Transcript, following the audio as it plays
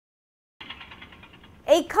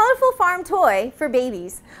A colorful farm toy for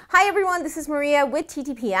babies. Hi everyone, this is Maria with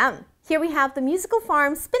TTPM. Here we have the musical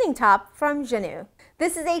farm spinning top from Janod.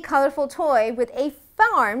 This is a colorful toy with a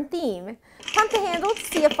farm theme. Pump the handle to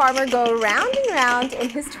see a farmer go round and round in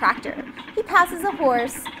his tractor. He passes a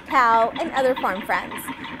horse, cow, and other farm friends.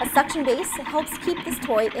 A suction base helps keep this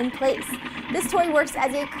toy in place. This toy works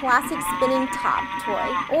as a classic spinning top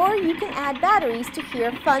toy, or you can add batteries to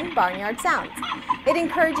hear fun barnyard sounds. It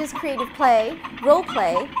encourages creative play, role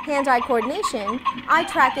play, hand-eye coordination, eye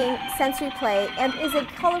tracking, sensory play, and is a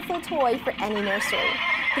colorful toy for any nursery.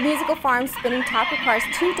 The musical farm spinning top requires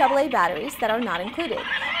 2 AA batteries that are not included.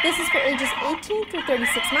 This is for ages 18 through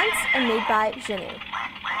 36 months and made by Janod.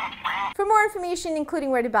 For more information,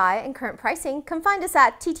 including where to buy and current pricing, come find us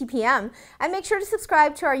at TTPM and make sure to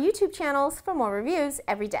subscribe to our YouTube channels for more reviews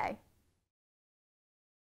every day.